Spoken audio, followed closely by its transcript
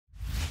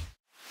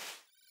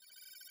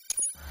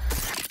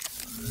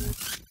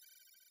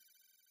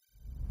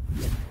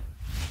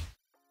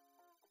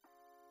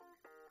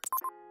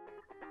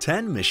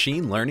10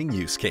 machine learning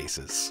use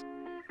cases.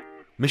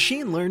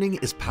 Machine learning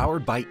is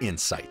powered by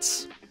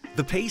insights.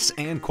 The pace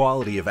and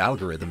quality of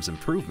algorithms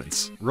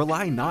improvements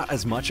rely not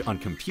as much on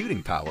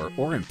computing power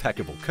or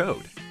impeccable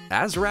code,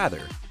 as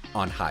rather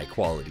on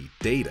high-quality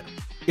data.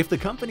 If the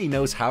company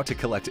knows how to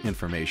collect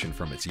information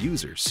from its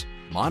users,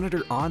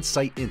 monitor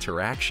on-site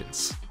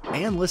interactions,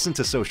 and listen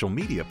to social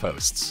media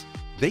posts,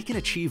 they can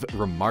achieve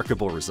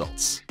remarkable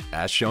results,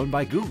 as shown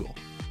by Google,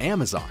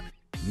 Amazon,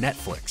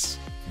 Netflix,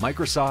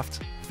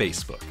 Microsoft,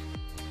 Facebook.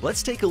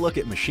 Let's take a look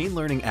at machine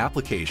learning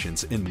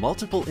applications in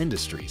multiple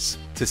industries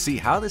to see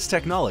how this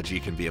technology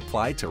can be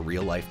applied to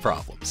real-life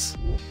problems.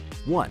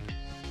 1.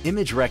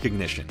 Image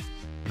recognition.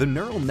 The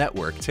neural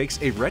network takes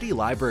a ready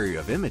library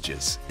of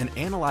images and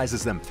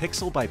analyzes them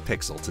pixel by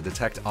pixel to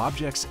detect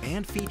objects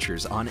and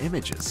features on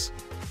images.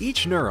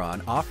 Each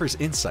neuron offers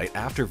insight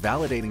after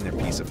validating their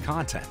piece of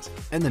content,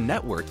 and the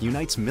network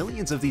unites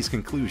millions of these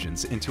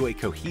conclusions into a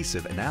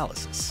cohesive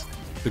analysis.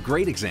 The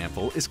great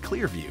example is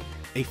Clearview,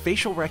 a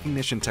facial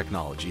recognition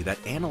technology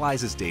that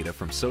analyzes data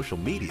from social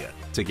media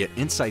to get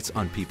insights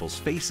on people's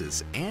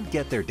faces and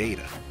get their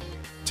data.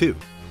 2.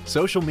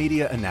 Social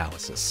media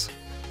analysis.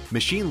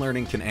 Machine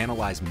learning can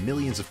analyze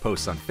millions of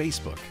posts on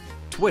Facebook,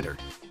 Twitter,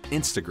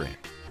 Instagram,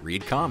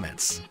 read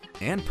comments,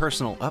 and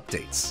personal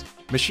updates.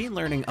 Machine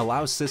learning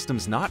allows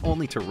systems not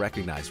only to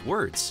recognize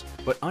words,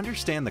 but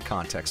understand the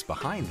context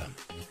behind them.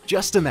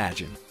 Just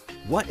imagine,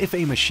 what if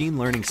a machine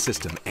learning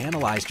system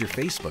analyzed your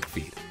Facebook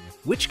feed?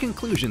 Which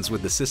conclusions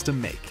would the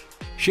system make?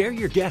 Share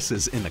your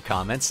guesses in the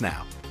comments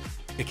now.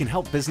 It can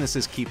help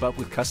businesses keep up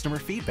with customer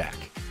feedback,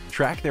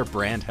 track their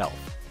brand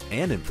health,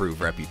 and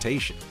improve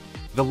reputation.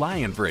 The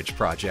Lionbridge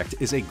project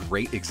is a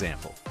great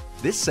example.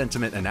 This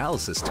sentiment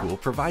analysis tool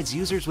provides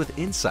users with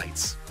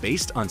insights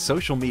based on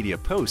social media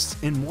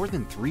posts in more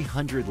than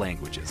 300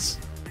 languages.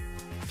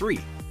 3.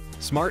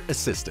 Smart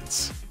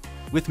assistants.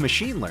 With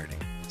machine learning,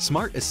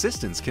 smart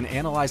assistants can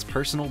analyze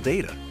personal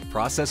data,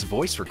 process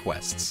voice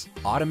requests,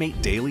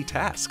 automate daily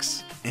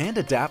tasks, and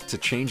adapt to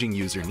changing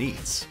user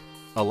needs.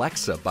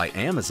 Alexa by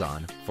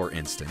Amazon, for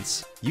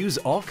instance, use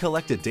all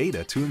collected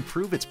data to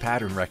improve its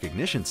pattern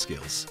recognition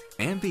skills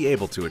and be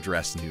able to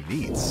address new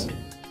needs.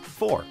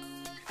 4.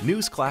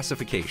 News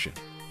classification.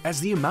 As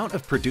the amount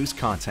of produced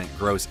content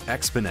grows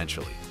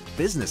exponentially,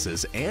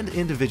 businesses and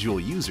individual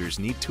users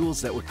need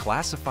tools that would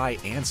classify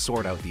and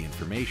sort out the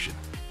information.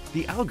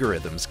 The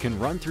algorithms can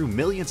run through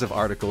millions of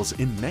articles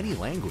in many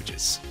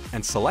languages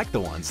and select the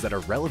ones that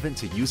are relevant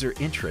to user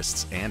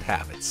interests and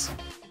habits.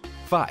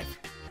 5.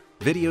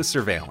 Video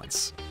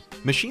surveillance.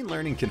 Machine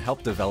learning can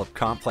help develop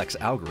complex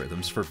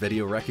algorithms for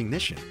video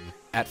recognition.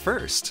 At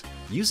first,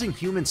 using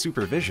human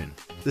supervision,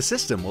 the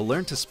system will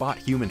learn to spot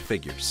human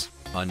figures,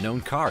 unknown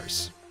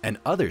cars, and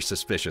other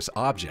suspicious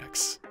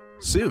objects.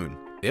 Soon,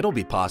 it'll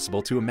be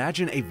possible to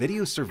imagine a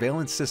video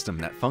surveillance system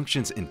that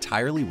functions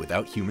entirely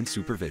without human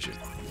supervision.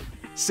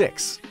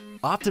 6.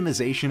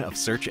 Optimization of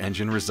search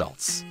engine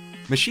results.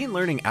 Machine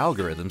learning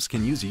algorithms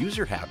can use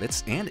user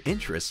habits and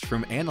interests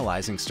from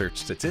analyzing search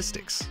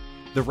statistics.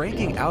 The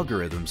ranking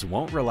algorithms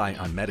won't rely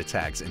on meta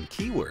tags and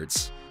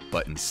keywords,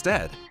 but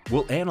instead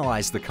will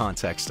analyze the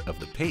context of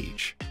the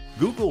page.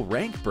 Google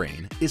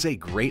RankBrain is a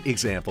great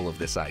example of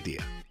this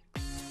idea.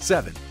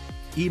 7.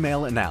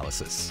 Email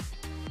analysis.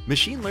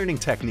 Machine learning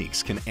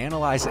techniques can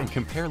analyze and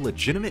compare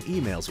legitimate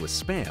emails with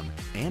spam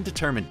and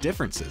determine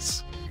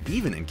differences,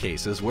 even in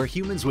cases where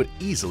humans would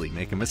easily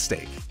make a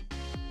mistake.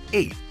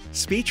 8.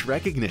 Speech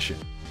recognition.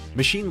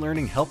 Machine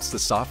learning helps the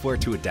software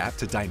to adapt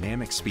to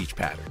dynamic speech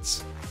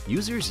patterns.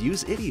 Users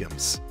use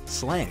idioms,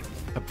 slang,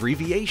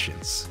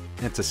 abbreviations,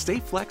 and to stay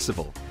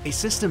flexible, a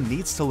system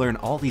needs to learn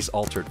all these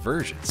altered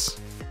versions.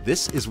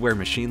 This is where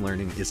machine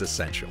learning is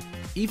essential.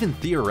 Even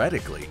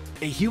theoretically,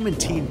 a human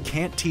team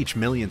can't teach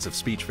millions of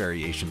speech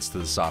variations to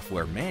the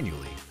software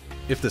manually.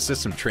 If the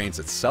system trains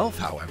itself,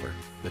 however,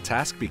 the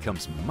task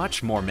becomes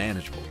much more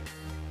manageable.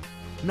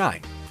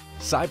 9.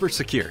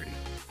 Cybersecurity.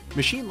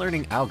 Machine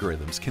learning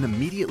algorithms can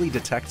immediately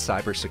detect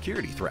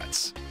cybersecurity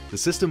threats. The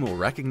system will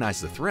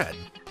recognize the threat,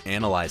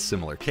 analyze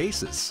similar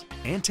cases,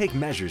 and take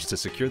measures to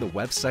secure the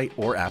website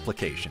or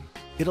application.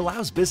 It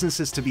allows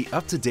businesses to be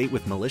up to date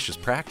with malicious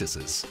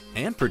practices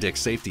and predict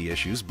safety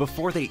issues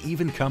before they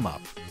even come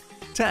up.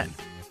 10.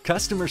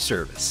 Customer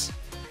service.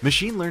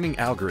 Machine learning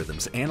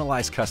algorithms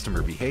analyze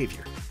customer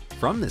behavior.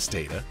 From this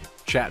data,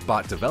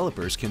 chatbot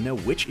developers can know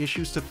which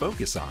issues to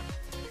focus on.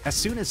 As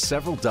soon as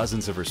several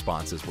dozens of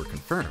responses were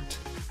confirmed,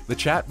 the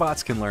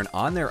chatbots can learn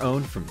on their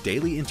own from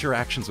daily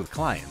interactions with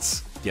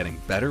clients,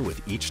 getting better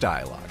with each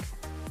dialogue.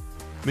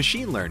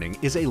 Machine learning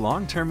is a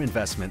long-term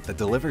investment that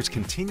delivers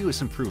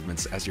continuous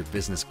improvements as your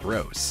business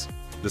grows.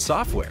 The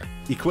software,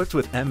 equipped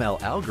with ML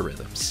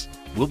algorithms,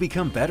 will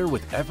become better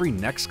with every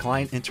next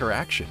client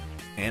interaction,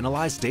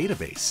 analyzed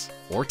database,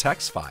 or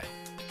text file.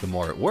 The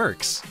more it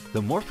works,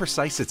 the more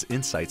precise its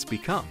insights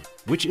become,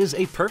 which is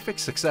a perfect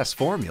success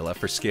formula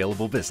for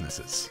scalable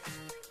businesses.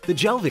 The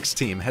Jelvix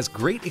team has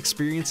great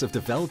experience of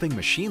developing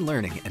machine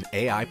learning and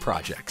AI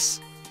projects.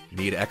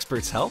 Need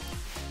experts' help?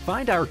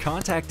 Find our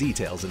contact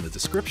details in the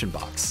description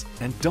box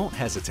and don't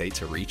hesitate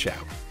to reach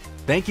out.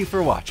 Thank you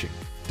for watching.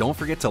 Don't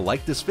forget to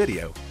like this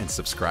video and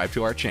subscribe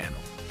to our channel.